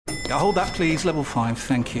Hold that, please. Level 5,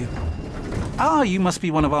 thank you. Ah, you must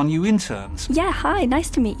be one of our new interns. Yeah, hi, nice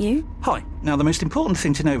to meet you. Hi. Now, the most important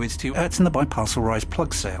thing to know is to in the biparcel rise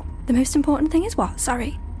plug sale. The most important thing is what?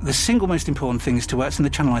 Sorry. The single most important thing is to in the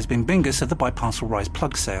channelized bin bingus of the biparcel rise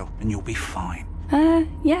plug sale, and you'll be fine.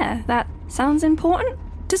 Yeah, that sounds important.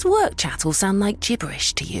 Does work chat all sound like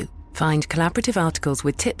gibberish to you? Find collaborative articles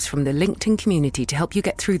with tips from the LinkedIn community to help you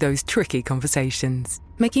get through those tricky conversations.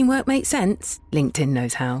 Making work make sense? LinkedIn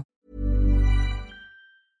knows how.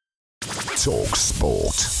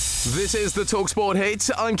 talkSPORT. This is the talkSPORT hit.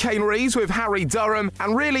 I'm Kane Reeves with Harry Durham,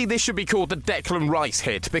 and really this should be called the Declan Rice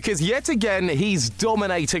hit, because yet again he's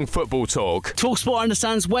dominating football talk. talkSPORT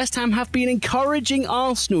understands West Ham have been encouraging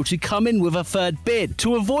Arsenal to come in with a third bid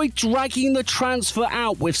to avoid dragging the transfer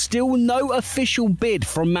out with still no official bid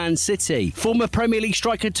from Man City. Former Premier League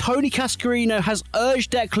striker Tony Cascarino has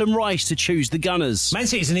urged Declan Rice to choose the Gunners. Man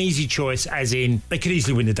City's an easy choice, as in they could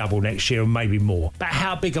easily win the double next year and maybe more. But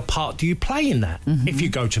how big a part do you play in that if you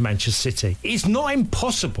go to Manchester City? It's not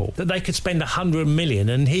impossible that they could spend 100 million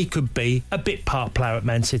and he could be a bit part player at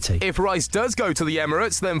Man City. If Rice does go to the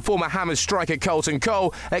Emirates, then former Hammers striker Carlton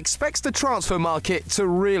Cole expects the transfer market to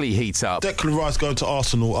really heat up. Declan Rice going to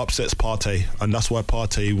Arsenal upsets Partey, and that's why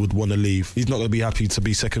Partey would want to leave. He's not going to be happy to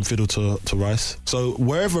be second fiddle to Rice. So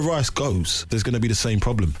wherever Rice goes, there's going to be the same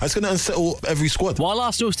problem. It's going to unsettle every squad. While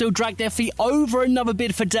Arsenal still drag their feet over another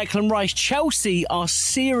bid for Declan Rice, Chelsea are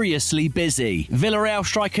seriously busy. Villarreal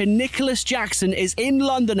striker Nicholas Jackson is in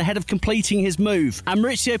London ahead of completing his move, and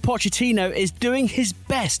Mauricio Pochettino is doing his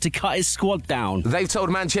best to cut his squad down. They've told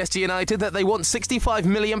Manchester United that they want £65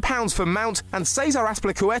 million for Mount, and Cesar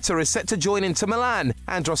Azpilicueta is set to join Inter Milan.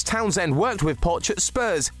 Andros Townsend worked with Poch at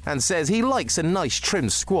Spurs and says he likes a nice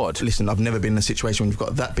trimmed squad. Listen, I've never been in a situation when you've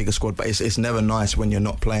got that big a squad, but it's never nice when you're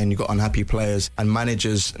not playing, you've got unhappy players, and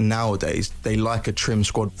managers nowadays, they like a trim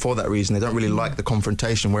squad for that reason. They don't really like the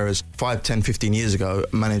confrontation, whereas 5, 10, 15 years ago,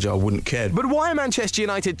 a manager wouldn't care. But why are Manchester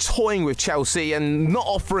United toying with Chelsea and not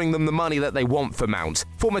offering them the money that they want for Mount?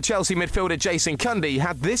 Former Chelsea midfielder Jason Cundy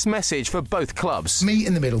had this message for both clubs. Meet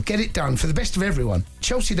in the middle, get it done for the best of everyone.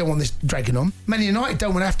 Chelsea don't want this dragging on. Man United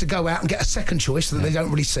don't want to have to go out and get a second choice that they don't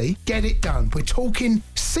really see. Get it done. We're talking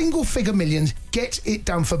single figure millions. Get it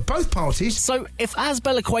done for both parties. So if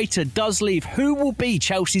Azpilicueta does leave, who will be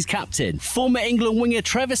Chelsea's captain? Former England winger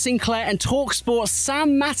Trevor Sinclair and talkSPORT's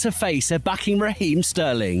Sam Matterface are backing Raheem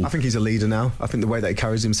Sterling. I think he's a leader now. I think the way that he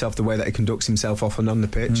carries himself, the way that he conducts himself off and on the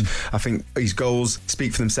pitch, I think his goals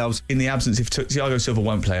speak for themselves. In the absence, if Thiago Silva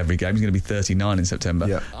won't play every game, he's going to be 39 in September.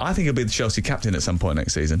 Yeah. I think he'll be the Chelsea captain at some point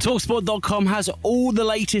next season. talkSPORT.com has all the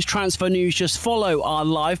latest transfer news. Just follow our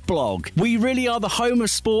live blog. We really are the home of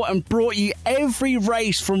sport and brought you every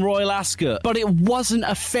race from Royal Ascot, but it wasn't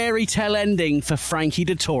a fairy tale ending for Frankie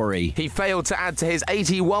Dettori. He failed to add to his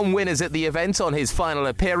 81 winners at the event on his final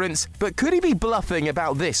appearance, but could he be bluffing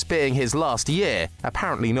about this being his last year?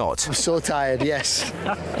 Apparently not. I'm so tired, yes.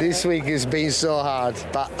 This week has been so hard,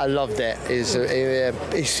 but I loved it.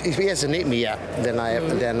 If he hasn't hit me yet, then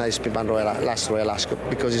I spent my last Royal Ascot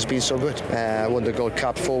because it's been so good. Won the Gold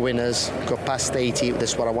Cup, 4 winners, got past 80.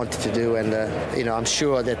 That's what I wanted to do, and I'm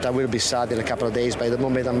sure that I will be sad in a couple of days. By the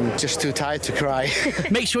moment, I'm just too tired to cry.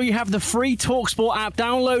 Make sure you have the free talkSPORT app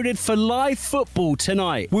downloaded for live football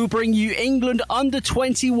tonight. We'll bring you England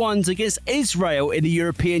under-21s against Israel in the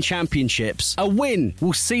European Championships. A win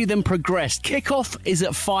will see them progress. Kickoff is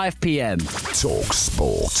at 5 p.m.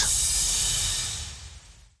 talkSPORT.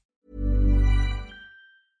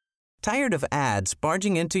 Tired of ads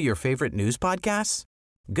barging into your favorite news podcasts?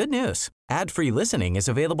 Good news. Ad-free listening is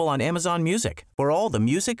available on Amazon Music for all the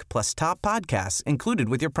music plus top podcasts included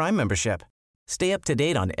with your Prime membership. Stay up to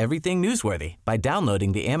date on everything newsworthy by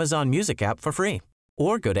downloading the Amazon Music app for free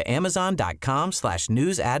or go to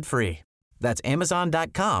amazon.com/news ad free. That's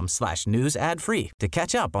amazon.com/news ad free to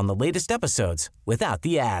catch up on the latest episodes without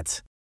the ads.